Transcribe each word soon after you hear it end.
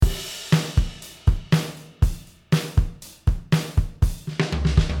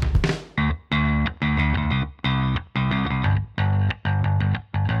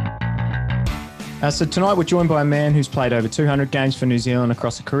So tonight we're joined by a man who's played over 200 games for New Zealand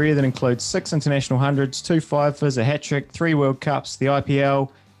across a career that includes 6 international hundreds, 2 fifers, a hat-trick, 3 World Cups, the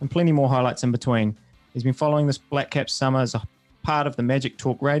IPL, and plenty more highlights in between. He's been following this Black Caps summer as a part of the Magic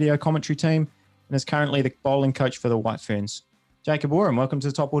Talk radio commentary team and is currently the bowling coach for the White Ferns. Jacob Oram, welcome to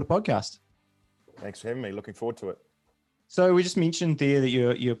the Top Water Podcast. Thanks for having me. Looking forward to it. So we just mentioned there that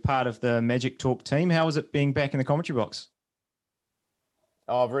you're part of the Magic Talk team. How was it being back in the commentary box?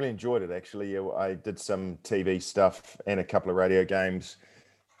 Oh, I've really enjoyed it, actually. Yeah, I did some TV stuff and a couple of radio games,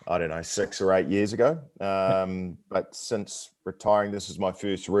 6 or 8 years ago. But since retiring, this is my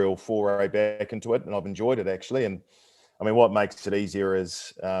first real foray back into it, and I've enjoyed it, actually. And I mean, what makes it easier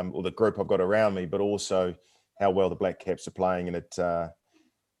is the group I've got around me, but also how well the Black Caps are playing. And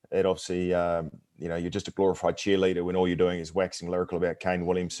it obviously, you're just a glorified cheerleader when all you're doing is waxing lyrical about Kane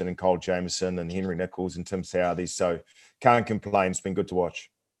Williamson and Cole Jameson and Henry Nichols and Tim Southey. So can't complain. It's been good to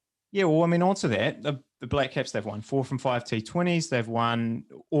watch. Yeah, well, I mean, on to that, the Black Caps, they've won 4 from 5 T20s. They've won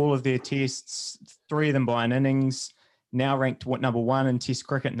all of their tests, 3 of them by an innings, now ranked number 1 in test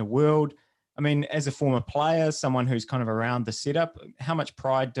cricket in the world. I mean, as a former player, someone who's kind of around the setup, how much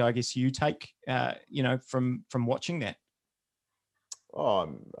pride do I guess you take, from watching that? Oh,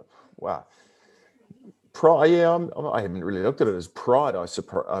 wow. Pride, yeah, I haven't really looked at it as pride.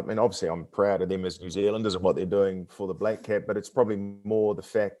 I mean, obviously, I'm proud of them as New Zealanders and what they're doing for the Black Cap, but it's probably more the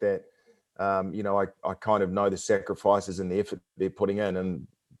fact that, I kind of know the sacrifices and the effort they're putting in. And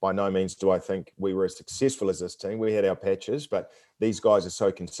by no means do I think we were as successful as this team. We had our patches, but these guys are so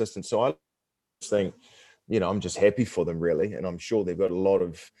consistent. So I think, I'm just happy for them, really. And I'm sure they've got a lot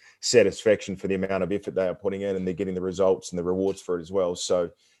of satisfaction for the amount of effort they are putting in, and they're getting the results and the rewards for it as well.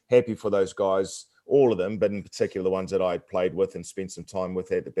 So happy for those guys. All of them, but in particular the ones that I played with and spent some time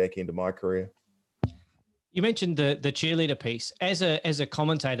with at the back end of my career. You mentioned the cheerleader piece. As a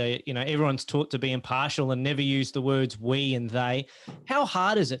commentator, everyone's taught to be impartial and never use the words we and they. How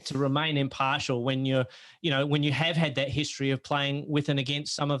hard is it to remain impartial when you have had that history of playing with and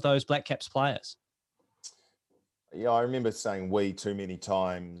against some of those Black Caps players? Yeah, I remember saying we too many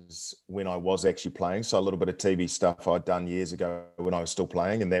times when I was actually playing. So a little bit of TV stuff I'd done years ago when I was still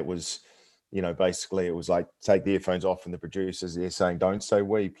playing, and that was, basically it was like, take the earphones off and the producers, they're saying, don't say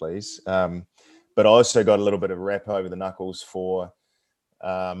we, please. But I also got a little bit of a rap over the knuckles for,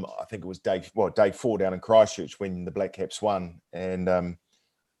 I think it was day 4 down in Christchurch when the Black Caps won. And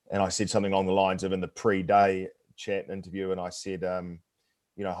I said something along the lines of, in the pre-day chat interview, and I said,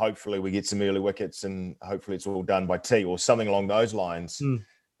 hopefully we get some early wickets and hopefully it's all done by tea, or something along those lines.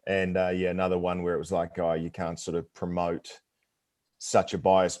 And another one where it was like, oh, you can't sort of promote such a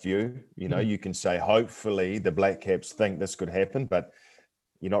biased view. You can say, hopefully the Black Caps think this could happen, but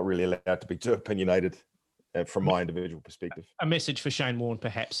you're not really allowed to be too opinionated from my individual perspective. A message for Shane Warne,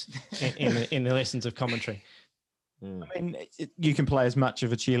 perhaps, in the lessons of commentary. I mean, you can play as much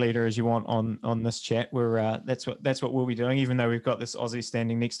of a cheerleader as you want on this chat. That's what we'll be doing, even though we've got this Aussie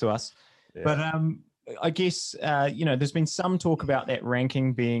standing next to us. Yeah. But I guess there's been some talk about that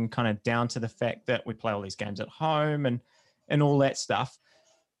ranking being kind of down to the fact that we play all these games at home and all that stuff.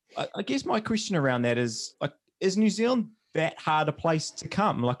 I guess my question around that is, like, is New Zealand that hard a place to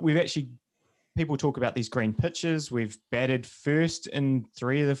come? Like, people talk about these green pitches. We've batted first in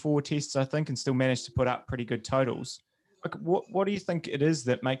 3 of the 4 tests, I think, and still managed to put up pretty good totals. Like, what do you think it is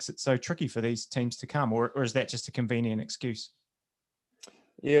that makes it so tricky for these teams to come, or is that just a convenient excuse?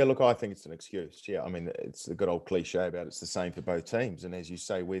 Yeah, look, I think it's an excuse. Yeah, I mean, it's a good old cliche about it's the same for both teams. And as you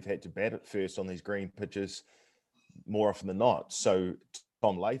say, we've had to bat it first on these green pitches more often than not. So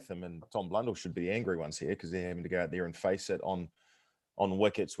Tom Latham and Tom Blundell should be the angry ones here, because they're having to go out there and face it on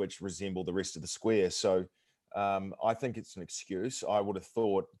wickets which resemble the rest of the square. So I think it's an excuse. I would have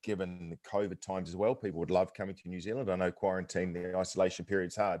thought, given the COVID times as well, people would love coming to New Zealand. I know quarantine, the isolation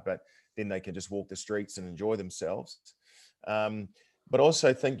period's hard, but then they can just walk the streets and enjoy themselves. But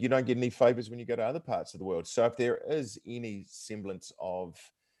also think you don't get any favours when you go to other parts of the world. So if there is any semblance of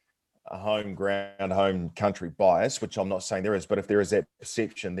a home ground, home country bias, which I'm not saying there is, but if there is that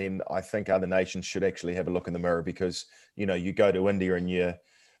perception, then I think other nations should actually have a look in the mirror, because, you go to India and you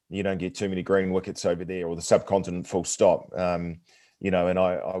don't get too many green wickets over there, or the subcontinent full stop. And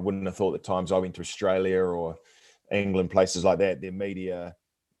I wouldn't have thought the times I went to Australia or England, places like that, their media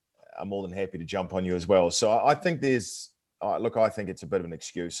are more than happy to jump on you as well. So I think I think it's a bit of an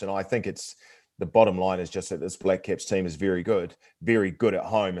excuse. And I think the bottom line is just that this Black Caps team is very good at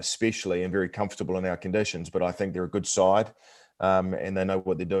home, especially, and very comfortable in our conditions. But I think they're a good side, and they know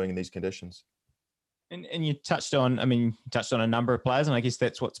what they're doing in these conditions. And you touched on a number of players, and I guess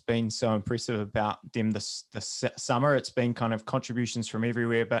that's what's been so impressive about them this summer. It's been kind of contributions from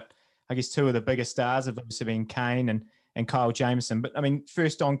everywhere. But I guess two of the biggest stars have obviously been Kane and Kyle Jamieson. But I mean,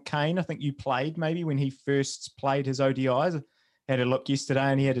 first on Kane, I think you played maybe when he first played his ODIs. I had a look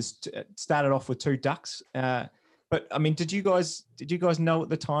yesterday, and he had started off with 2 ducks. But I mean, did you guys know at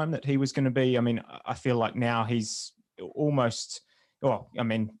the time that he was going to be? I mean, I feel like now he's almost. Well, I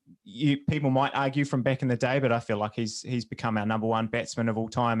mean, people might argue from back in the day, but I feel like he's become our number 1 batsman of all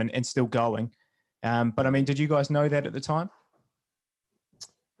time and still going. But I mean, did you guys know that at the time?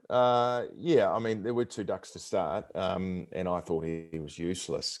 Yeah, I mean, there were 2 ducks to start, and I thought he was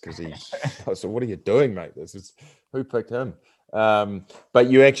useless because I said, "What are you doing, mate? Who picked him?" But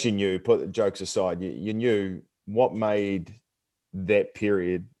you actually knew. Put the jokes aside, you knew what made that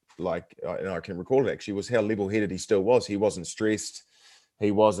period like, and I can recall it actually, was how level-headed he still was. He wasn't stressed. He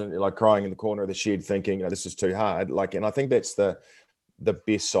wasn't like crying in the corner of the shed thinking, this is too hard. Like, and I think that's the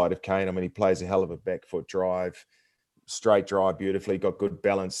best side of Kane. I mean, he plays a hell of a back foot drive, straight drive beautifully, got good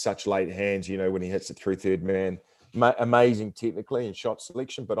balance, such late hands, when he hits it through third man. Amazing technically and shot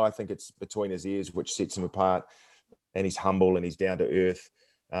selection, but I think it's between his ears which sets him apart. And he's humble and he's down to earth.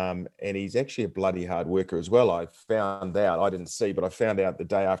 And he's actually a bloody hard worker as well. I found out, I didn't see, but I found out the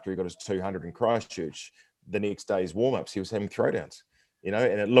day after he got his 200 in Christchurch, the next day's warm-ups, he was having throwdowns, and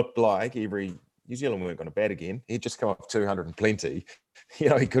it looked like New Zealand weren't going to bat again. He'd just come off 200 and plenty. He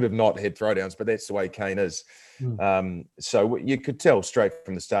could have not had throwdowns, but that's the way Kane is. So you could tell straight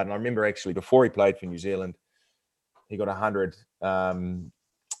from the start. And I remember actually before he played for New Zealand, he got 100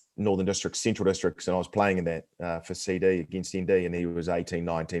 Northern Districts, Central Districts, and I was playing in that for CD against ND, and he was 18,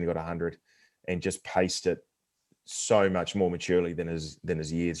 19, he got 100 and just paced it so much more maturely than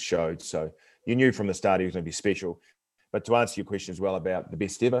his years showed. So you knew from the start he was going to be special. But to answer your question as well about the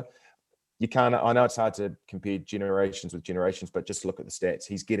best ever, you can't, I know it's hard to compare generations with generations, but just look at the stats.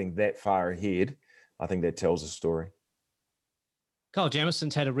 He's getting that far ahead. I think that tells a story. Kyle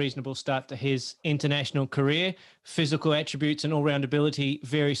Jamieson's had a reasonable start to his international career. Physical attributes and all-round ability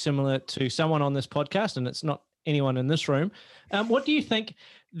very similar to someone on this podcast, and it's not anyone in this room. What do you think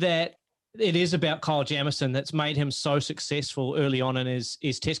that it is about Kyle Jamieson that's made him so successful early on in his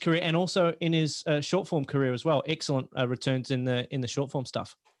Test career and also in his short form career as well? Excellent returns in the short form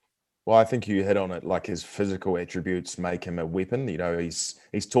stuff. Well, I think you hit on it. Like, his physical attributes make him a weapon.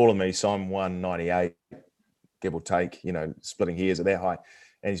 He's taller than me, so I'm 198. Give or take, splitting hairs at that height.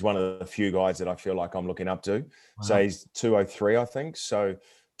 And he's one of the few guys that I feel like I'm looking up to. Wow. So he's 203, I think. So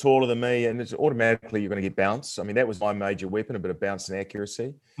taller than me, and it's automatically you're going to get bounce. I mean, that was my major weapon, a bit of bounce and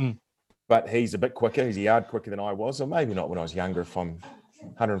accuracy. But he's a bit quicker. He's a yard quicker than I was, or maybe not when I was younger. If I'm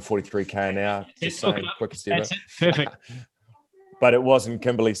 143k an hour, just saying, quickest ever. That's it. Perfect. But it wasn't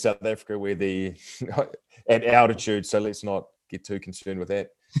Kimberley, South Africa, where at altitude. So let's not get too concerned with that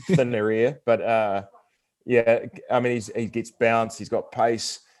thin area. But yeah, I mean, he gets bounce. He's got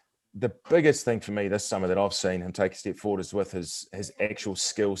pace. The biggest thing for me this summer that I've seen him take a step forward is with his actual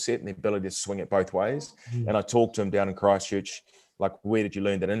skill set and the ability to swing it both ways. And I talked to him down in Christchurch, like, where did you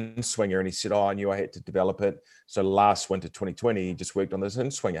learn that in swinger? And he said, I knew I had to develop it. So last winter, 2020, he just worked on this in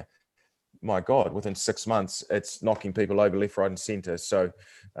swinger. My God, within 6 months, it's knocking people over left, right, and centre. So,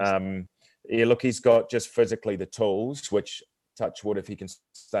 yeah, look, he's got just physically the tools, which, touch wood, if he can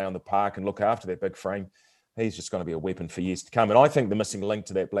stay on the park and look after that big frame, he's just going to be a weapon for years to come. And I think the missing link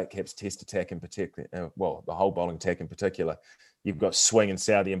to that Black Caps Test attack in particular, the whole bowling attack in particular, you've got swing and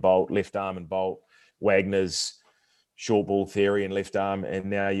Southey and Bolt, left arm and Bolt, Wagner's short ball theory and left arm, and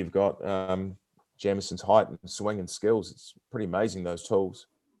now you've got Jamieson's height and swing and skills. It's pretty amazing, those tools.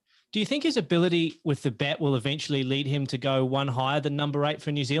 Do you think his ability with the bat will eventually lead him to go one higher than number 8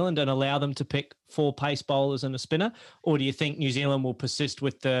 for New Zealand and allow them to pick 4 pace bowlers and a spinner? Or do you think New Zealand will persist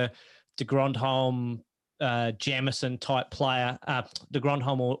with the de Grandhomme, Jamieson type player, de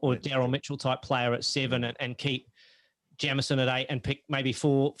Grandhomme or Daryl Mitchell type player at 7 and keep Jamieson at 8 and pick maybe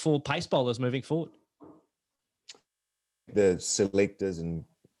four pace bowlers moving forward? The selectors and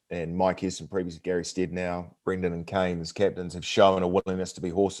Mike Hess and previously Gary Stead, now Brendan and Kane as captains, have shown a willingness to be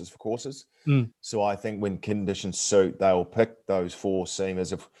horses for courses. So I think when conditions suit, they'll pick those 4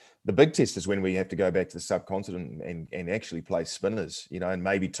 seamers. If the big test is when we have to go back to the subcontinent and actually play spinners, and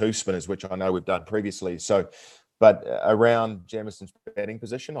maybe 2 spinners, which I know we've done previously. So, but around Jamieson's batting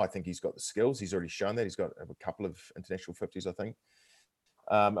position, I think he's got the skills. He's already shown that. He's got a couple of international 50s, I think.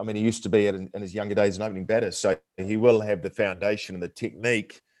 I mean, he used to be in his younger days an opening batter, so he will have the foundation and the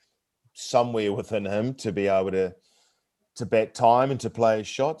technique somewhere within him to be able to bat time and to play his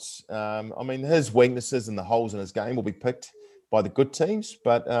shots. I mean, his weaknesses and the holes in his game will be picked by the good teams,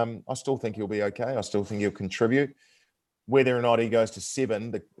 but I still think he'll be okay. I still think he'll contribute. Whether or not he goes to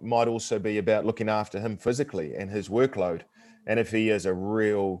 7, that might also be about looking after him physically and his workload. And if he is a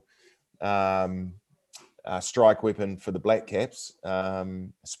real strike weapon for the Black Caps,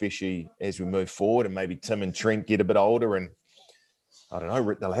 especially as we move forward and maybe Tim and Trent get a bit older and I don't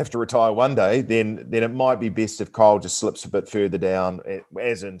know, they'll have to retire one day, then it might be best if Kyle just slips a bit further down,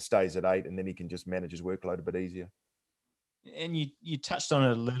 as in stays at 8, and then he can just manage his workload a bit easier. And you touched on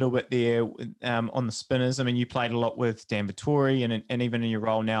it a little bit there on the spinners. I mean, you played a lot with Dan Vettori and even in your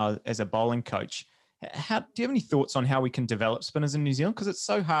role now as a bowling coach. Do you have any thoughts on how we can develop spinners in New Zealand? Because it's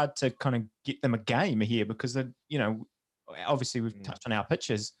so hard to kind of get them a game here because, obviously we've touched on our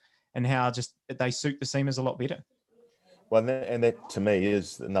pitches and how just they suit the seamers a lot better. Well, and that to me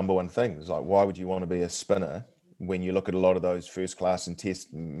is the number one thing. It's like, why would you want to be a spinner when you look at a lot of those first class and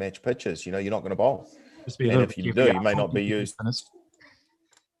test match pitches? You're not going to bowl. And if you do, you may not be used.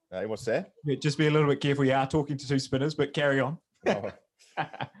 Hey, what's that? Yeah, just be a little bit careful. You are talking to two spinners, but carry on.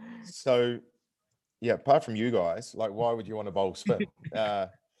 So, yeah, apart from you guys, like, why would you want to bowl spin?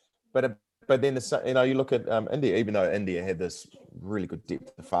 But then, you look at India, even though India had this really good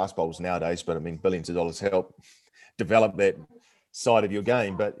depth of fast bowls nowadays, but I mean, billions of dollars help develop that side of your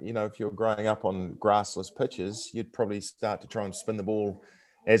game. But, if you're growing up on grassless pitches, you'd probably start to try and spin the ball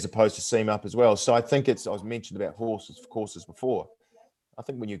as opposed to seam up as well. So I think I was mentioned about courses before. I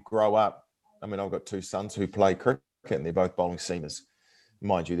think when you grow up, I mean, I've got two sons who play cricket and they're both bowling seamers.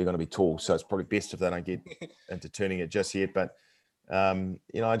 Mind you, they're going to be tall, so it's probably best if they don't get into turning it just yet. But,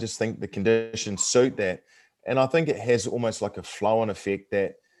 I just think the conditions suit that. And I think it has almost like a flow-on effect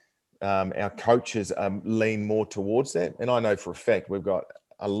that our coaches lean more towards that. And I know for a fact we've got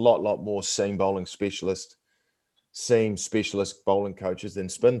a lot more seam specialist bowling coaches than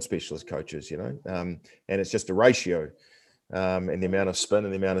spin specialist coaches, and it's just a ratio and the amount of spin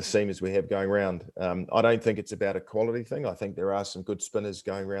and the amount of seamers we have going around. I don't think it's about a quality thing. I think there are some good spinners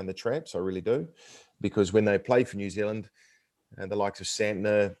going around the traps. I really do, because when they play for New Zealand, and the likes of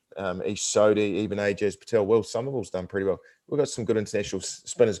Santner, Ish Sodhi, even Ajaz Patel, Will Somerville's done pretty well. We've got some good international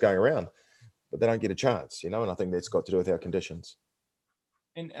spinners going around, but they don't get a chance, and I think that's got to do with our conditions.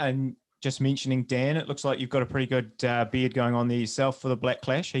 And just mentioning Dan, it looks like you've got a pretty good beard going on there yourself for the Black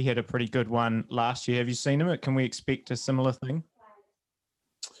Clash. He had a pretty good one last year. Have you seen him? Can we expect a similar thing?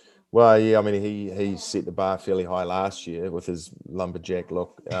 Well, yeah, I mean, he set the bar fairly high last year with his lumberjack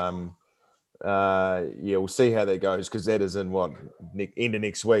look. We'll see how that goes, because that is in end of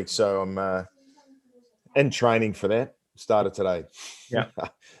next week. So I'm in training for that. Started today. Yeah.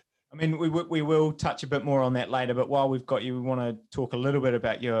 I mean, we will touch a bit more on that later, but while we've got you, we want to talk a little bit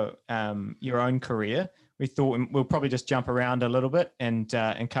about your own career. We thought we'll probably just jump around a little bit and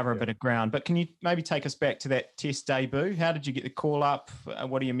cover a bit of ground. But can you maybe take us back to that Test debut? How did you get the call up?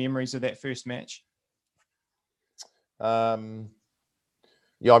 What are your memories of that first match?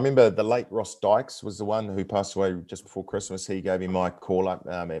 Yeah, I remember the late Ross Dykes was the one who passed away just before Christmas. He gave me my call up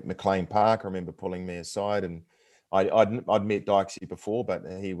at McLean Park. I remember pulling me aside, and I'd met Dykesy before, but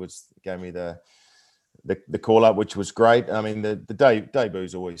he gave me the call up, which was great. I mean, the debut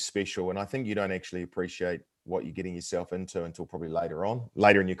is always special, and I think you don't actually appreciate what you're getting yourself into until probably later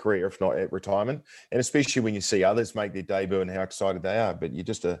in your career, if not at retirement. And especially when you see others make their debut and how excited they are. But you're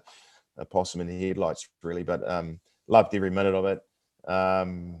just a possum in the headlights, really. But loved every minute of it. I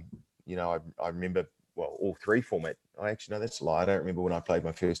remember, all three format. Actually, no, that's a lie. I don't remember when I played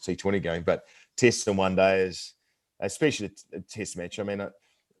my first T20 game, but tests in one day is, especially a test match. I mean,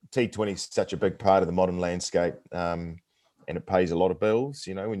 T20 is such a big part of the modern landscape, and it pays a lot of bills,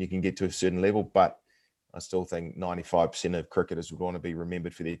 when you can get to a certain level. But I still think 95% of cricketers would want to be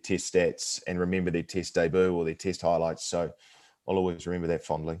remembered for their test stats and remember their test debut or their test highlights. So I'll always remember that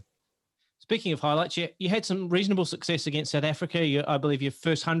fondly. Speaking of highlights, you had some reasonable success against South Africa. I believe your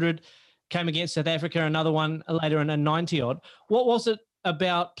first 100 came against South Africa, another one later in a 90-odd. What was it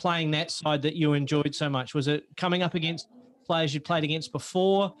about playing that side that you enjoyed so much? Was it coming up against players you'd played against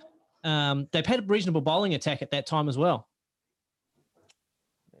before? They've had a reasonable bowling attack at that time as well.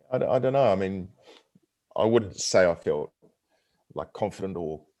 I don't know. I mean, I wouldn't say I felt like confident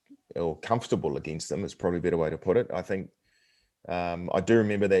or comfortable against them. It's probably a better way to put it. I think I do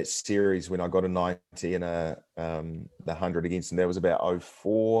remember that series when I got a 90 and the 100 against them. That was about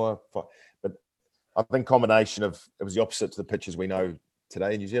 04. But I think combination of, it was the opposite to the pitches we know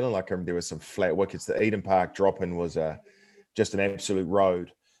today in New Zealand. Like, I remember there was some flat wickets. The Eden Park drop-in was just an absolute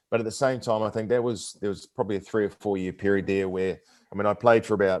road. But at the same time, I think there was probably a 3 or 4 year period there where, I mean, I played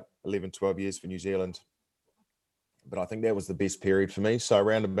for about 11, 12 years for New Zealand, but I think that was the best period for me. So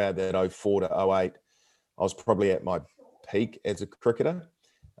around about that 04 to 08, I was probably at my peak as a cricketer.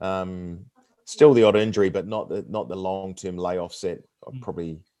 Still the odd injury, but not the long-term layoffs that I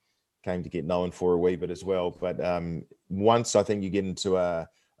probably came to get known for a wee bit as well. But once I think you get into a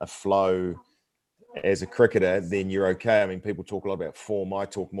a flow as a cricketer, then you're okay. I mean, people talk a lot about form. I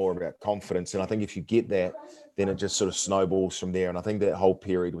talk more about confidence. And I think if you get that, then it just sort of snowballs from there. And I think that whole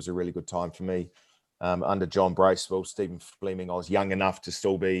period was a really good time for me. Under John Bracewell, Stephen Fleming, I was young enough to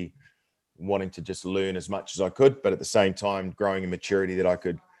still be wanting to just learn as much as I could, but at the same time, growing in maturity that I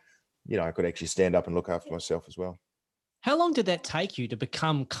could actually stand up and look after myself as well. How long did that take you to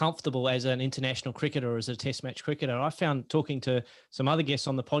become comfortable as an international cricketer or as a test match cricketer? I found, talking to some other guests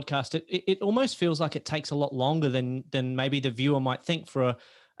on the podcast, it almost feels like it takes a lot longer than maybe the viewer might think for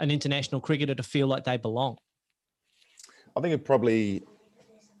an international cricketer to feel like they belong. I think it probably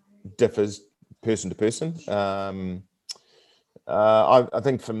differs person to person. I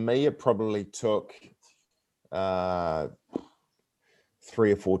think for me, it probably took 3 or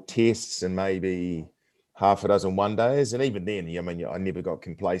 4 tests and maybe half a dozen one days. And even then, I mean, I never got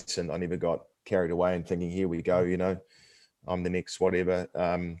complacent. I never got carried away and thinking, here we go, I'm the next whatever.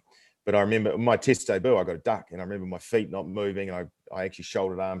 But I remember my test debut, I got a duck, and I remember my feet not moving. And I actually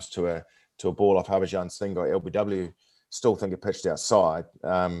shouldered arms to a ball off Harbhajan Singh at LBW. Still think it pitched outside.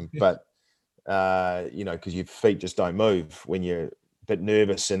 But, because your feet just don't move when you're a bit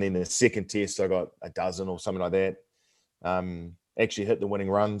nervous. And then the second test, I got a dozen or something like that. Actually hit the winning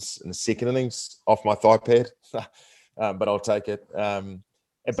runs in the second innings off my thigh pad, but I'll take it.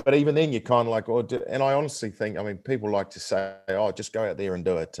 But even then, you're kind of like, and I honestly think, I mean, people like to say, just go out there and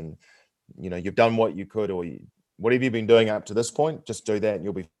do it. And, you've done what you could, or whatever you've been doing up to this point, just do that and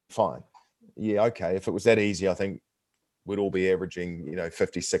you'll be fine. Yeah, okay. If it was that easy, I think we'd all be averaging,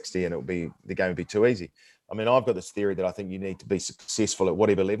 50, 60, and the game would be too easy. I mean, I've got this theory that I think you need to be successful at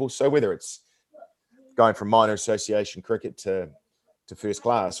whatever level. So whether it's going from minor association cricket to first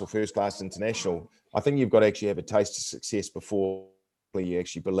class or first class international, I think you've got to actually have a taste of success before you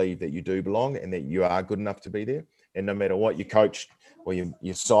actually believe that you do belong and that you are good enough to be there. And no matter what your coach or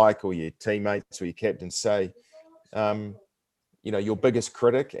your psych or your teammates or your captain say, your biggest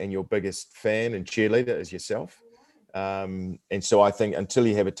critic and your biggest fan and cheerleader is yourself. And so I think until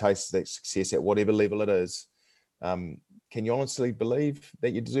you have a taste of that success at whatever level it is, can you honestly believe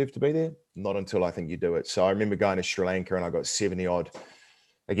that you deserve to be there? Not until I think you do it. So I remember going to Sri Lanka and I got 70 odd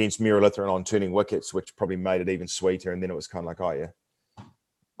against Muralitharan on turning wickets, which probably made it even sweeter. And then it was kind of like, oh yeah,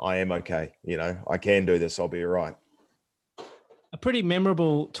 I am okay. I can do this. I'll be all right. A pretty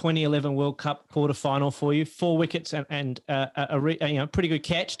memorable 2011 World Cup quarterfinal for you. 4 wickets and a pretty good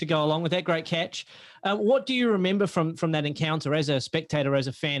catch to go along with that. Great catch. What do you remember from that encounter as a spectator, as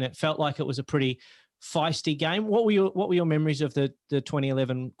a fan? It felt like it was a pretty feisty game. What were your memories of the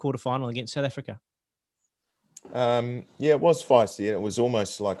 2011 quarterfinal against South Africa? It was feisty. It was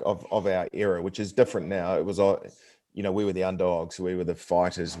almost like of our era, which is different now. It was, we were the underdogs, we were the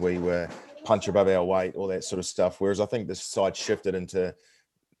fighters, we were punch above our weight, all that sort of stuff. Whereas I think this side shifted into,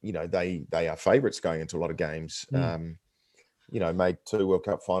 they are favourites going into a lot of games. Made 2 World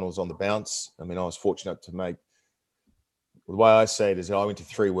Cup finals on the bounce. I mean, I was fortunate to make. The way I say it is, I went to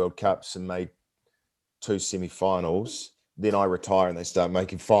 3 World Cups and made 2 semi-finals. Then I retire and they start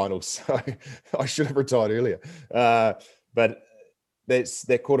making finals. So I should have retired earlier. But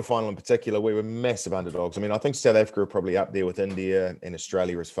that quarterfinal in particular, we were massive underdogs. I mean, I think South Africa are probably up there with India and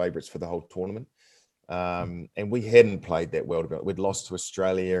Australia as favourites for the whole tournament. And we hadn't played that well. We'd lost to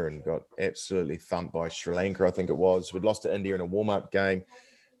Australia and got absolutely thumped by Sri Lanka, I think it was. We'd lost to India in a warm-up game.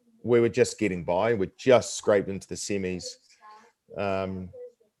 We were just getting by. We just scraped into the semis. And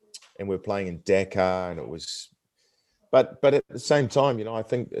we were playing in Dakar, and it was... But at the same time, I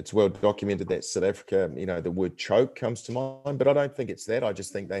think it's well documented that South Africa, the word choke comes to mind, but I don't think it's that. I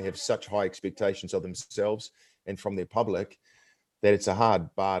just think they have such high expectations of themselves and from their public that it's a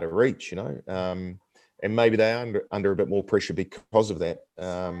hard bar to reach, and maybe they are under a bit more pressure because of that.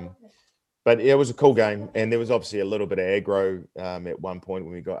 But it was a cool game, and there was obviously a little bit of aggro at one point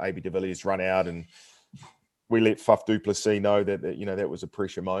when we got AB de Villiers run out, and we let Faf du Plessis know that that was a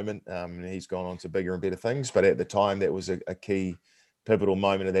pressure moment, and he's gone on to bigger and better things. But at the time, that was a key, pivotal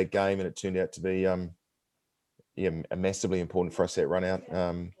moment of that game, and it turned out to be massively important for us, that run out.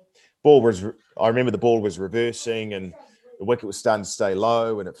 I remember the ball was reversing, and the wicket was starting to stay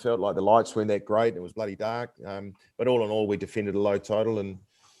low, and it felt like the lights weren't that great. It was bloody dark, but all in all, we defended a low total, and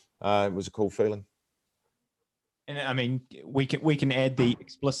it was a cool feeling. And I mean, we can add the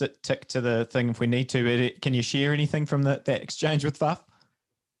explicit tick to the thing if we need to. But can you share anything from that exchange with Faf?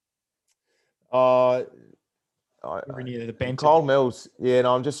 Any of the banter? Kyle Mills. Yeah,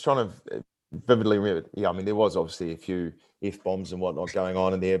 no, I'm just trying to vividly remember. Yeah, I mean, there was obviously a few F-bombs and whatnot going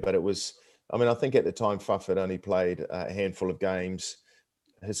on in there, but it was. I mean, I think at the time Faf had only played a handful of games.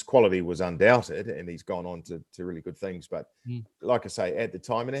 his quality was undoubted, and he's gone on to really good things. But like I say, at the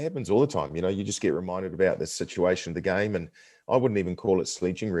time, and it happens all the time, you just get reminded about the situation of the game. And I wouldn't even call it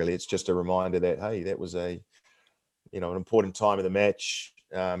sledging, really. It's just a reminder that, hey, that was an important time of the match,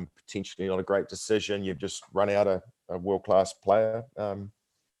 potentially not a great decision. You've just run out a world-class player.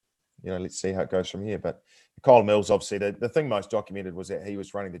 Let's see how it goes from here. But Kyle Mills, obviously, the thing most documented was that he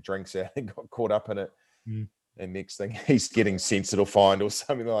was running the drinks out and got caught up in it. And next thing, he's getting censored or fined or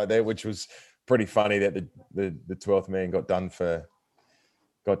something like that, which was pretty funny that the 12th man got done for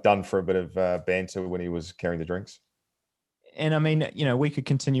a bit of banter when he was carrying the drinks. And I mean, we could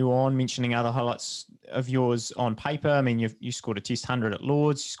continue on mentioning other highlights of yours on paper. I mean, you scored a Test 100 at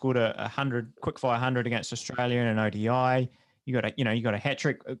Lords. You scored a 100 quickfire 100 against Australia in an ODI. You got a hat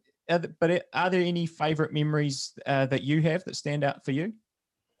trick. But are there any favourite memories that you have that stand out for you?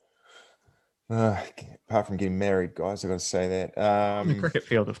 Apart from getting married, guys, I got to say that. On the cricket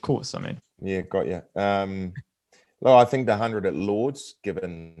field, of course. I mean, yeah, got you. Well, I think the 100 at Lords,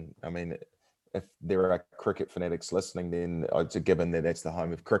 given, I mean, if there are cricket fanatics listening, then it's a given that that's the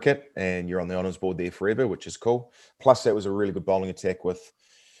home of cricket, and you're on the honours board there forever, which is cool. Plus, that was a really good bowling attack with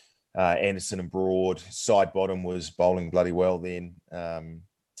Anderson and Broad. Side bottom was bowling bloody well then.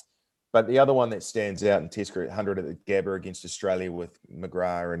 But the other one that stands out in Test cricket, 100 at the Gabba against Australia with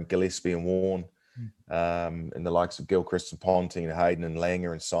McGrath and Gillespie and Warne, and the likes of Gilchrist and Ponting and Hayden and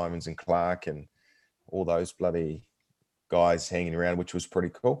Langer and Simons and Clark and all those bloody guys hanging around, which was pretty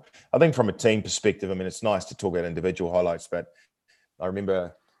cool. I think from a team perspective, I mean, it's nice to talk about individual highlights, but I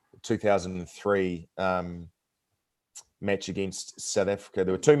remember 2003 match against South Africa.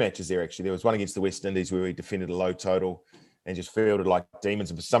 There were two matches there, actually. There was one against the West Indies where we defended a low total and just fielded like demons.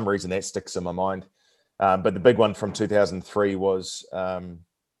 And for some reason, that sticks in my mind. But the big one from 2003 was when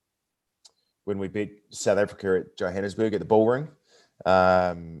we beat South Africa at Johannesburg at the Bullring,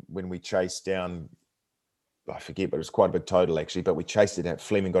 when we chased down, I forget, but it was quite a big total, actually. But we chased it out.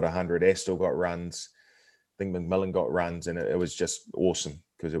 Fleming got 100. Astle got runs. I think McMillan got runs. And it was just awesome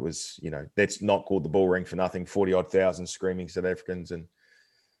because it was, that's not called the Bullring for nothing. 40-odd thousand screaming South Africans.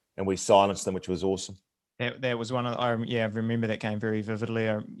 And we silenced them, which was awesome. That was one of I remember that game very vividly.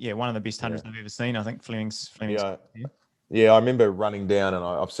 One of the best hundreds I've ever seen. I think Fleming's. Yeah, I remember running down, and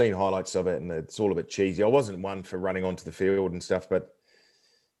I've seen highlights of it, and it's all a bit cheesy. I wasn't one for running onto the field and stuff, but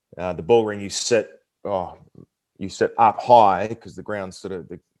the Bullring, you sit up high because the ground sort of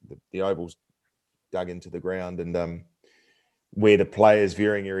the oval's dug into the ground, and where the players'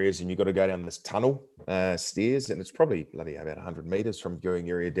 viewing areas, and you've got to go down this tunnel stairs, and it's probably bloody about 100 meters from viewing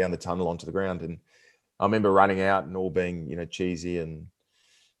area down the tunnel onto the ground. And I remember running out and all being, cheesy and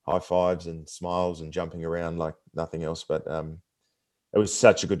high fives and smiles and jumping around like nothing else. But it was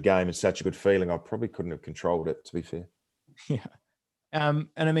such a good game and such a good feeling. I probably couldn't have controlled it, to be fair. Yeah. And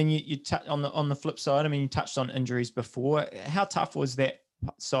I mean, you on the flip side, I mean, you touched on injuries before. How tough was that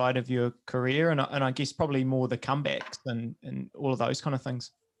side of your career? And I guess probably more the comebacks and all of those kind of things.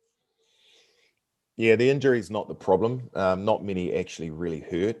 Yeah, the injury is not the problem. Not many actually really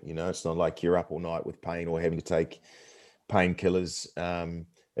hurt. It's not like you're up all night with pain or having to take painkillers.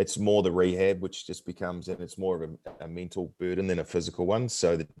 It's more the rehab, which just becomes, and it's more of a mental burden than a physical one.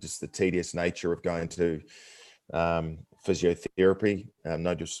 So just the tedious nature of going to physiotherapy,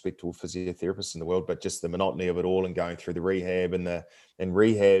 no disrespect to all physiotherapists in the world, but just the monotony of it all and going through the rehab and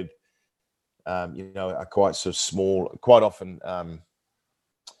rehab, are quite sort of small, quite often,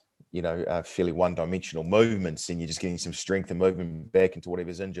 fairly one-dimensional movements, and you're just getting some strength and movement back into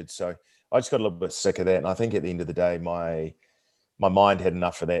whatever's injured. So I just got a little bit sick of that. And I think at the end of the day, my mind had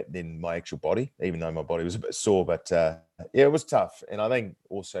enough of that than my actual body, even though my body was a bit sore. But it was tough. And I think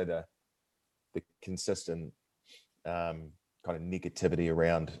also the consistent kind of negativity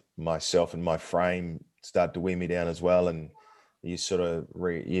around myself and my frame started to wear me down as well. And you sort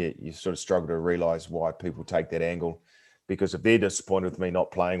of struggle to realize why people take that angle. Because if they're disappointed with me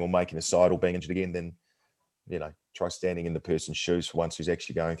not playing or making a side or being injured again, then, try standing in the person's shoes for once who's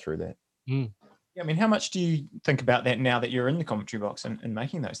actually going through that. Yeah, I mean, how much do you think about that now that you're in the commentary box and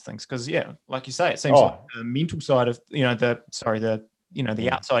making those things? Because, like you say, it seems like the mental side of, the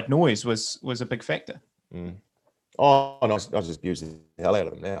outside noise was a big factor. Oh, and I just use the hell out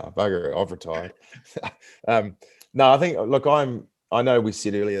of them now. Bugger, I've retired. No, I think, look, I know we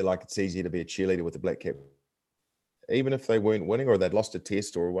said earlier, like it's easier to be a cheerleader with a black cap, even if they weren't winning or they'd lost a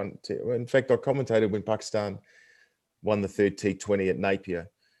test or one. In fact, I commentated when Pakistan won the third T20 at Napier.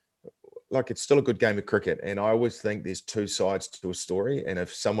 Like, it's still a good game of cricket. And I always think there's two sides to a story. And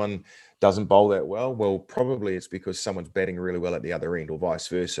if someone doesn't bowl that well, probably it's because someone's batting really well at the other end or vice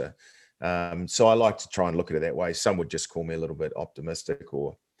versa. So I like to try and look at it that way. Some would just call me a little bit optimistic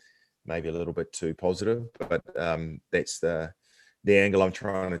or maybe a little bit too positive, but that's the angle I'm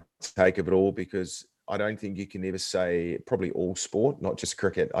trying to take of it all, because I don't think you can ever say, probably all sport, not just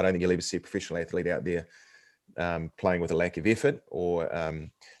cricket, I don't think you'll ever see a professional athlete out there playing with a lack of effort or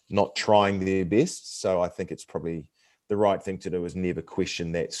not trying their best. So I think it's probably the right thing to do is never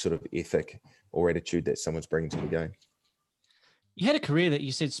question that sort of ethic or attitude that someone's bringing to the game. You had a career that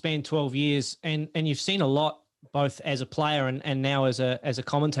you said spanned 12 years, and you've seen a lot, both as a player and now as a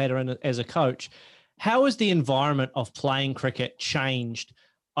commentator and as a coach. How has the environment of playing cricket changed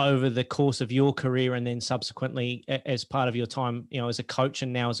over the course of your career and then subsequently as part of your time, as a coach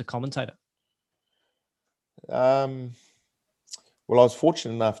and now as a commentator? Well, I was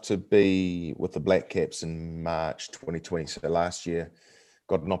fortunate enough to be with the Black Caps in March 2020. So last year,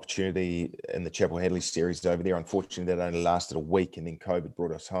 got an opportunity in the Chapel Hadley series over there. Unfortunately, that only lasted a week, and then COVID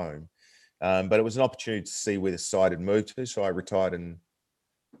brought us home. But it was an opportunity to see where the side had moved to. So I retired in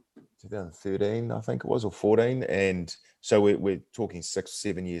 2013, I think it was, or 14. And so we're talking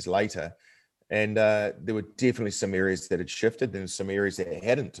 6-7 years later. And there were definitely some areas that had shifted and some areas that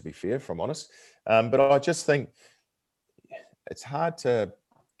hadn't, to be fair, if I'm honest. But I just think it's hard to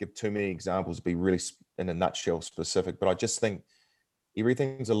give too many examples, be really in a nutshell specific, but I just think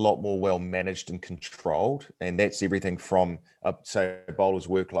everything's a lot more well managed and controlled. And that's everything from, say, bowlers'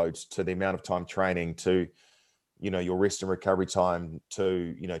 workloads to the amount of time training to, your rest and recovery time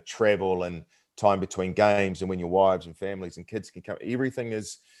to, travel and time between games and when your wives and families and kids can come. Everything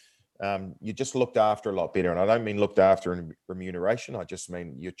is, you're just looked after a lot better. And I don't mean looked after in remuneration. I just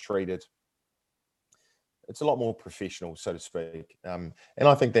mean you're treated. It's a lot more professional, so to speak. And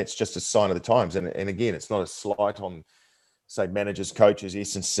I think that's just a sign of the times. And again, it's not a slight on, say, managers, coaches,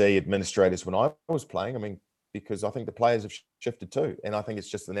 S&C, administrators when I was playing. I mean, because I think the players have shifted too. And I think it's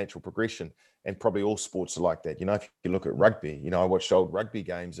just the natural progression. And probably all sports are like that. If you look at rugby, I watched old rugby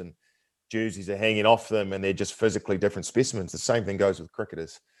games and jerseys are hanging off them and they're just physically different specimens. The same thing goes with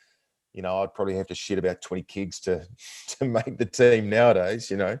cricketers. I'd probably have to shed about 20 kegs to make the team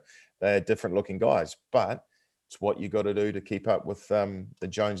nowadays. They're different looking guys, but it's what you got to do to keep up with the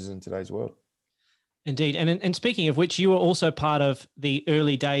Joneses in today's world. Indeed. And speaking of which, you were also part of the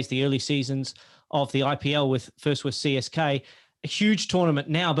early days, the early seasons of the IPL with CSK, a huge tournament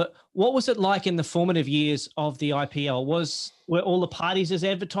now. But what was it like in the formative years of the IPL? Were all the parties as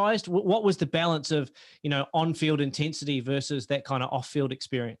advertised? What was the balance of, on-field intensity versus that kind of off-field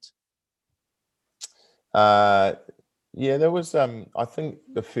experience? Yeah, there was, I think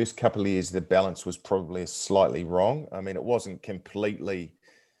the first couple of years, the balance was probably slightly wrong. I mean, it wasn't completely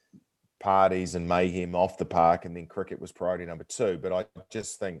parties and mayhem off the park, and then cricket was priority number 2. But I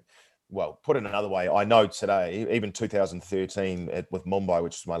just think, well, put it another way, I know today, even 2013 with Mumbai,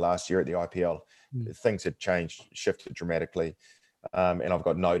 which was my last year at the IPL, things had changed, shifted dramatically. And I've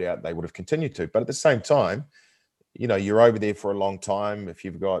got no doubt they would have continued to. But at the same time, you're over there for a long time. If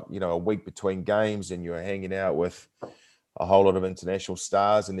you've got, a week between games and you're hanging out with a whole lot of international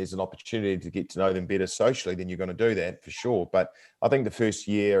stars and there's an opportunity to get to know them better socially, then you're going to do that for sure. But I think the first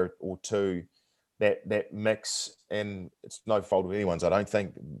year or two, that mix, and it's no fault of anyone's, I don't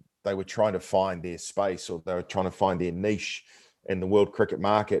think they were trying to find their space or they were trying to find their niche in the world cricket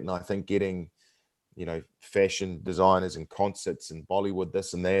market. And I think getting, fashion designers and concerts and Bollywood,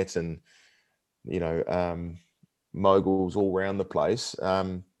 this and that, and, moguls all around the place,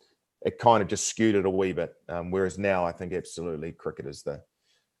 it kind of just skewed it a wee bit. Whereas now I think absolutely cricket is the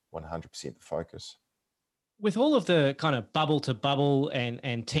 100% the focus. With all of the kind of bubble to bubble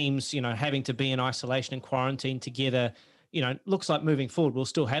and teams, having to be in isolation and quarantine together, looks like moving forward, we'll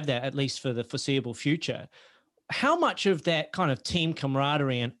still have that at least for the foreseeable future. How much of that kind of team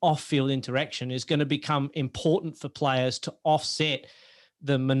camaraderie and off-field interaction is going to become important for players to offset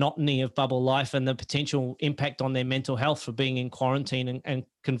the monotony of bubble life and the potential impact on their mental health for being in quarantine and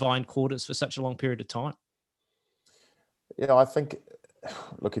confined quarters for such a long period of time? Yeah, I think,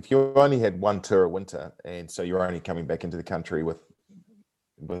 look, if you only had one tour of winter and so you're only coming back into the country with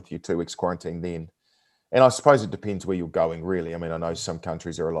your 2 weeks quarantine then, and I suppose it depends where you're going, really. I mean, I know some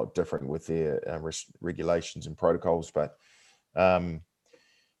countries are a lot different with their regulations and protocols, but I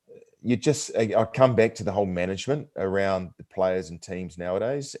come back to the whole management around the players and teams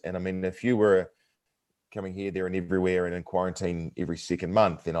nowadays. And I mean, if you were coming here, there and everywhere and in quarantine every second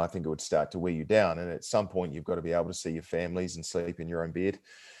month, then I think it would start to wear you down. And at some point you've got to be able to see your families and sleep in your own bed.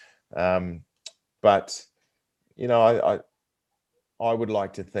 But, I would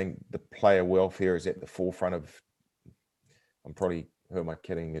like to think the player welfare is at the forefront of, I'm probably who am I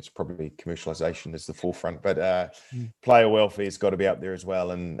kidding? It's probably commercialization is the forefront, but player welfare has got to be up there as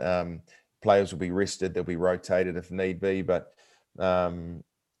well. And players will be rested, they'll be rotated if need be. But I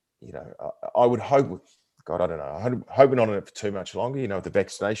would hope. God, I don't know. I'm hoping not on it for too much longer. With the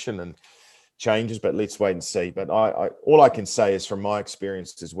vaccination and changes, but let's wait and see. But all I can say is from my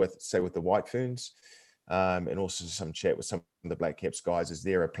experiences with the White Ferns, and also some chat with some of the Black Caps guys, is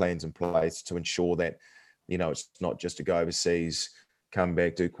there are plans in place to ensure that it's not just to go overseas, come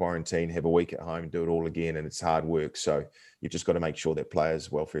back, do quarantine, have a week at home, do it all again, and it's hard work. So you've just got to make sure that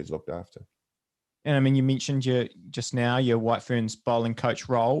players' welfare is looked after. And I mean, you mentioned just now your White Ferns bowling coach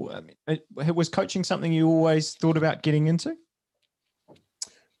role. I mean, was coaching something you always thought about getting into?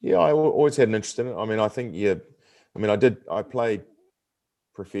 Yeah, I always had an interest in it. I mean, I think, I played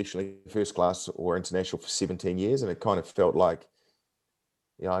professionally, first class or international for 17 years, and it kind of felt like,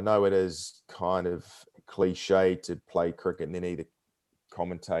 I know it is kind of cliche to play cricket and then either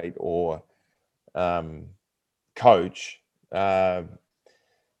commentate or coach.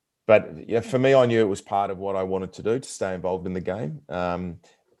 But for me, I knew it was part of what I wanted to do, to stay involved in the game.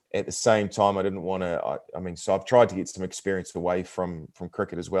 At the same time, I didn't want to. So I've tried to get some experience away from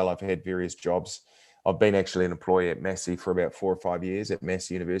cricket as well. I've had various jobs. I've been actually an employee at Massey for about 4 or 5 years at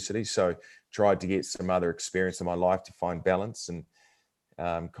Massey University. So tried to get some other experience in my life to find balance and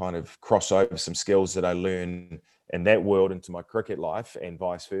kind of cross over some skills that I learned in that world into my cricket life and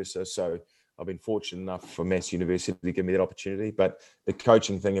vice versa. So I've been fortunate enough for Massey University to give me that opportunity. But the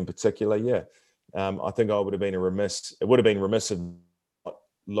coaching thing in particular, I think it would have been remiss if not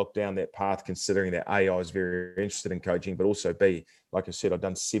looked down that path, considering that A, I was very interested in coaching, but also B, like I said, I've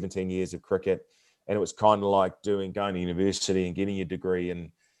done 17 years of cricket, and it was kind of like going to university and getting your degree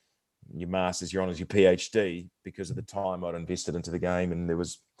and your master's, your honours, your PhD, because of the time I'd invested into the game, and there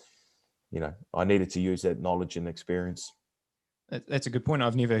was, I needed to use that knowledge and experience. That's a good point.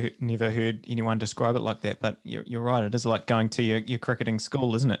 I've never heard anyone describe it like that, but you're right. It is like going to your cricketing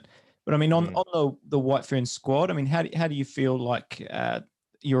school, isn't it? But I mean, on the White Ferns squad, I mean, how do you feel like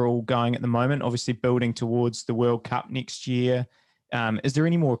you're all going at the moment? Obviously, building towards the World Cup next year. Is there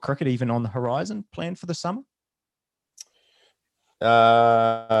any more cricket even on the horizon planned for the summer?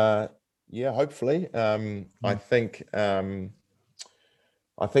 Yeah, hopefully.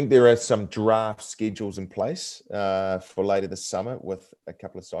 I think there are some draft schedules in place for later this summer with a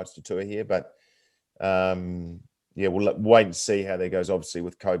couple of sides to tour here. But we'll wait and see how that goes. Obviously,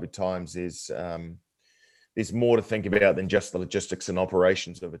 with COVID times, there's more to think about than just the logistics and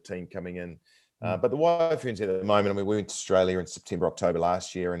operations of a team coming in. But the White Ferns at the moment, we went to Australia in September, October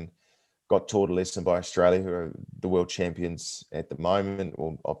last year and got taught a lesson by Australia, who are the world champions at the moment,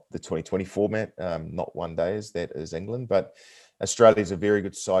 or of the 2020 format, not one day as that is England. But Australia's a very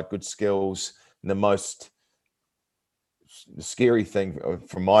good side, good skills. And the scary thing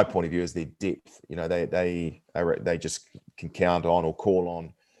from my point of view is their depth. They just can count on or call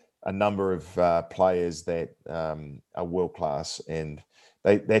on a number of players that are world class, and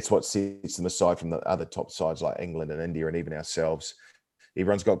that's what sets them aside from the other top sides like England and India and even ourselves.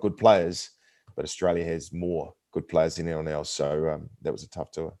 Everyone's got good players, but Australia has more good players than anyone else. So that was a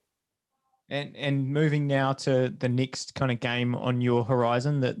tough tour. And moving now to the next kind of game on your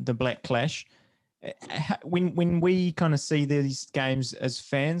horizon, the Black Clash. When we kind of see these games as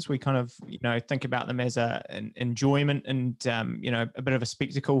fans, we kind of think about them as an enjoyment and a bit of a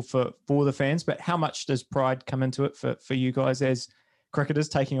spectacle for the fans. But how much does pride come into it for you guys as cricketers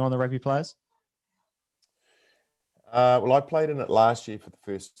taking on the rugby players? Well, I played in it last year for the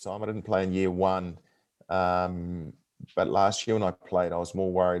first time. I didn't play in year one. But last year when I played, I was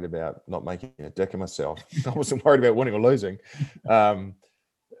more worried about not making a dick of myself. I wasn't worried about winning or losing.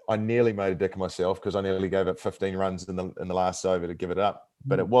 I nearly made a dick of myself because I nearly gave up 15 runs in the last over to give it up.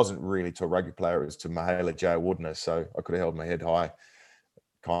 But it wasn't really to a rugby player. It was to Mahela Jayawardene. So I could have held my head high,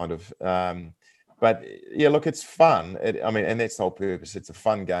 kind of. But yeah, look, it's fun. And that's the whole purpose. It's a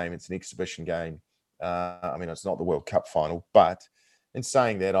fun game. It's an exhibition game. It's not the World Cup final, but in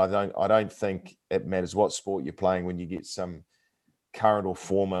saying that, I don't think it matters what sport you're playing when you get some current or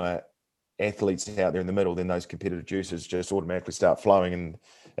former athletes out there in the middle. Then those competitive juices just automatically start flowing, and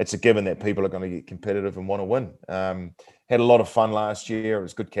it's a given that people are going to get competitive and want to win. Had a lot of fun last year. It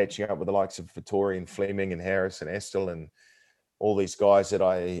was good catching up with the likes of Vettori and Fleming and Harris and Astle and all these guys that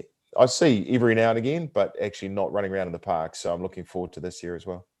I see every now and again, but actually not running around in the park. So I'm looking forward to this year as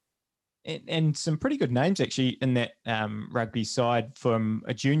well. And some pretty good names actually in that rugby side from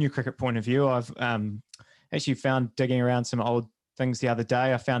a junior cricket point of view. I've actually found, digging around some old things the other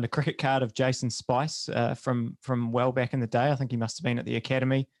day, I found a cricket card of Jason Spice from well back in the day. I think he must have been at the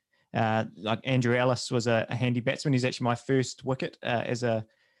academy. Like Andrew Ellis was a handy batsman. He's actually my first wicket as a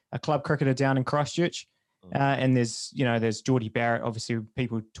club cricketer down in Christchurch. And there's Geordie Barrett. Obviously,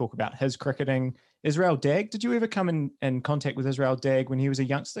 people talk about his cricketing. Israel Dagg. Did you ever come in contact with Israel Dagg when he was a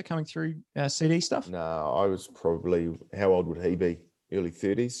youngster coming through CD stuff? No, I was probably, how old would he be? Early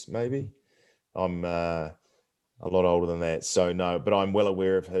 30s, maybe. I'm a lot older than that. So no, but I'm well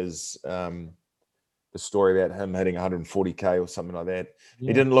aware of his, the story about him hitting 140K or something like that. Yeah.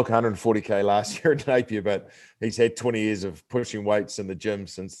 He didn't look 140K last year at Napier, but he's had 20 years of pushing weights in the gym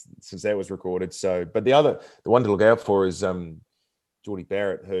since that was recorded. So, but the one to look out for is Geordie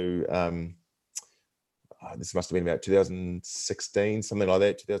Barrett, who this must have been about 2016, something like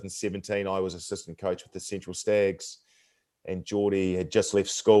that. 2017, I was assistant coach with the Central Stags, and Geordie had just left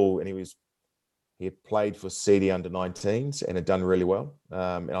school, and he had played for CD under-19s and had done really well.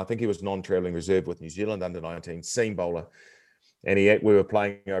 And I think he was non-travelling reserve with New Zealand under-19 seam bowler. And we were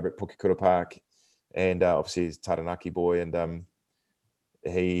playing over at Pukekura Park, and obviously he's a Taranaki boy, and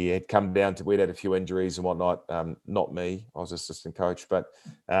he had come down we'd had a few injuries and whatnot. Not me, I was assistant coach, but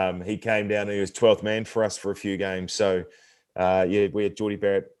he came down and he was 12th man for us for a few games. So we had Geordie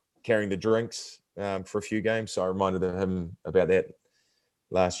Barrett carrying the drinks for a few games. So I reminded him about that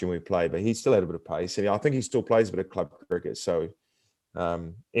last year when we played, but he still had a bit of pace. And I think he still plays a bit of club cricket. So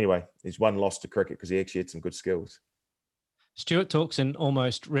anyway, he's one loss to cricket because he actually had some good skills. Stuart talks in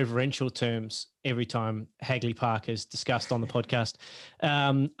almost reverential terms every time Hagley Park is discussed on the podcast.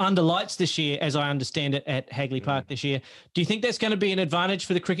 Under lights this year, as I understand it, at Hagley Park this year. Do you think that's going to be an advantage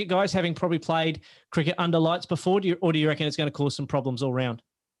for the cricket guys, having probably played cricket under lights before, or do you reckon it's going to cause some problems all round?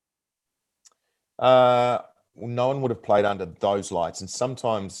 No one would have played under those lights, and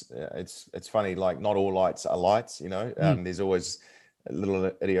sometimes it's funny. Like not all lights are lights, you know. There's always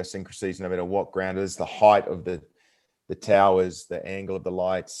little idiosyncrasies, no matter what ground it is, the height of the towers, the angle of the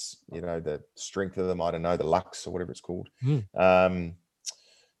lights, you know, the strength of them. I don't know, the lux or whatever it's called.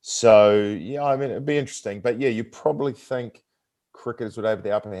 So yeah, I mean, it'd be interesting, but yeah, you probably think cricketers would have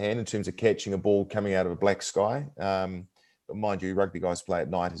the upper hand in terms of catching a ball coming out of a black sky. But mind you, rugby guys play at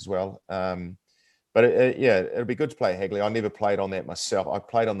night as well. But it'll be good to play at Hagley. I never played on that myself. I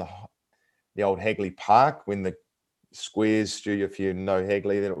played on the old Hagley Park when the squares, Stu, if you know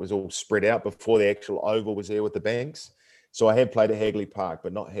Hagley, then it was all spread out before the actual oval was there with the banks. So I have played at Hagley Park,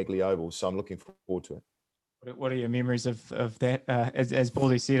 but not Hagley Oval. So I'm looking forward to it. What are your memories of that? As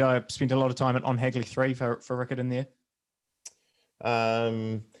Baldy said, I spent a lot of time on Hagley 3 for cricket in there.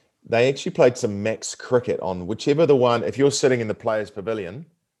 They actually played some max cricket on whichever the one. If you're sitting in the Players Pavilion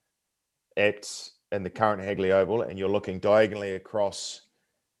in the current Hagley Oval and you're looking diagonally across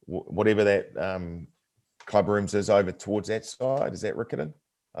whatever that club rooms is over towards that side, is that Riccarton?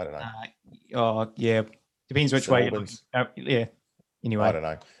 I don't know. Yeah. Depends which way. Yeah. Anyway, I don't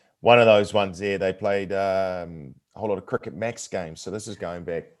know. One of those ones there, they played a whole lot of cricket max games. So this is going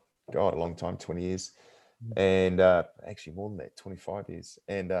back, God, a long time, 20 years. And actually more than that, 25 years.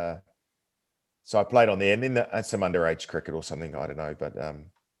 And so I played on there, and then some underage cricket or something, I don't know. But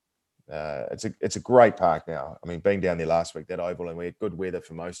it's a great park now. I mean, being down there last week, that oval, and we had good weather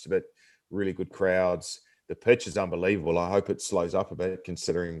for most of it, really good crowds. The pitch is unbelievable. I hope it slows up a bit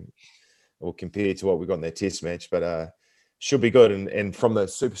considering, or compared to what we got in that test match, but should be good. And from the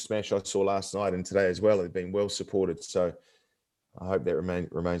Super Smash I saw last night and today as well, they've been well supported. So I hope that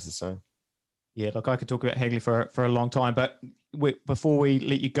remains the same. Yeah, look, I could talk about Hagley for a long time, but before we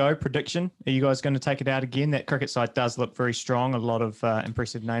let you go, prediction, are you guys going to take it out again? That cricket side does look very strong. A lot of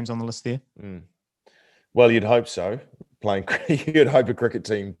impressive names on the list there. Well, you'd hope so. You'd hope a cricket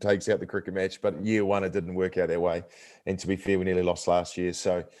team takes out the cricket match, but year one, it didn't work out their way. And to be fair, we nearly lost last year.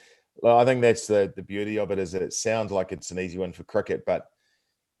 So well, I think that's the beauty of it, is that it sounds like it's an easy one for cricket, but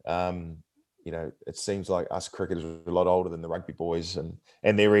you know, it seems like us cricketers are a lot older than the rugby boys, and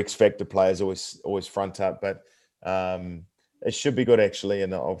their X Factor players always front up. But it should be good actually,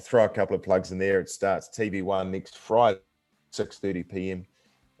 and I'll throw a couple of plugs in there. It starts TV1 next Friday, 6:30 p.m.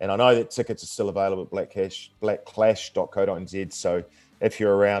 And I know that tickets are still available at blackclash.co.nz. So if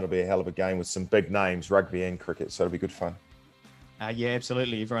you're around, it'll be a hell of a game with some big names, rugby and cricket. So it'll be good fun. Yeah,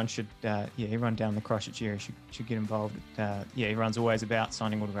 absolutely. Everyone should, everyone down the Christchurch area should get involved. Everyone's always about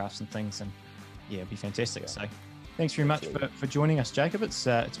signing autographs and things, and it'd be fantastic. Yeah. So thanks very much for joining us, Jacob. It's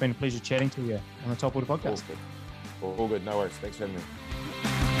been a pleasure chatting to you on the Top Order podcast. All good. No worries. Thanks for having me.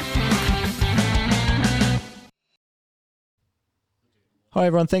 Hi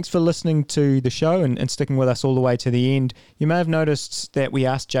everyone, thanks for listening to the show and sticking with us all the way to the end. You may have noticed that we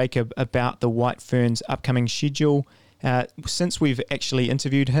asked Jacob about the White Ferns' upcoming schedule Since we've actually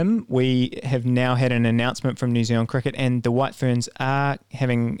interviewed him, we have now had an announcement from New Zealand Cricket, and the White Ferns are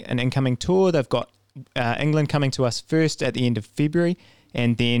having an incoming tour. They've got England coming to us first at the end of February,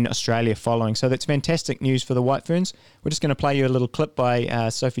 and then Australia following. So that's fantastic news for the White Ferns. We're just going to play you a little clip by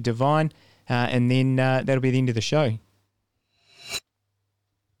Sophie Devine, and then that'll be the end of the show.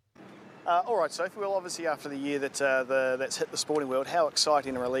 All right, Sophie. Well, obviously after the year that that's hit the sporting world, how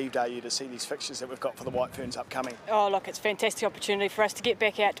exciting and relieved are you to see these fixtures that we've got for the White Ferns upcoming? Oh, look, it's a fantastic opportunity for us to get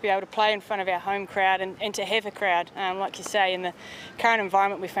back out, to be able to play in front of our home crowd and to have a crowd. Like you say, in the current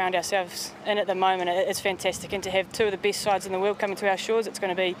environment we found ourselves in at the moment, it's fantastic. And to have two of the best sides in the world coming to our shores, it's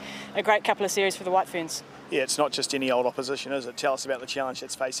going to be a great couple of series for the White Ferns. Yeah, it's not just any old opposition, is it? Tell us about the challenge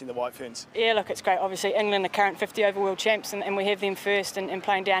that's facing the White Ferns. Yeah, look, it's great. Obviously, England are current 50 over world champs, and we have them first, and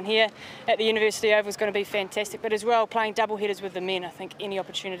playing down here at the University Oval is going to be fantastic. But as well, playing double headers with the men, I think any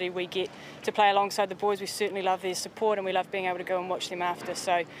opportunity we get to play alongside the boys, we certainly love their support, and we love being able to go and watch them after.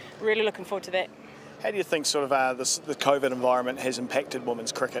 So really looking forward to that. How do you think sort of the COVID environment has impacted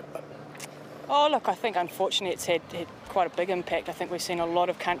women's cricket? Oh, look, I think unfortunately it's had quite a big impact. I think we've seen a lot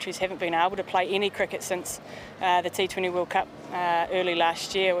of countries haven't been able to play any cricket since the T20 World Cup early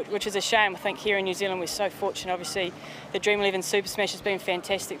last year, which is a shame. I think here in New Zealand we're so fortunate. Obviously, the Dream 11 Super Smash has been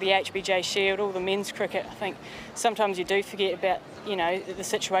fantastic, the HBJ Shield, all the men's cricket. I think sometimes you do forget about, the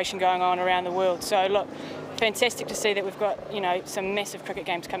situation going on around the world. So, look, fantastic to see that we've got, some massive cricket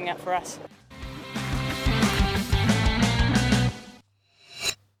games coming up for us.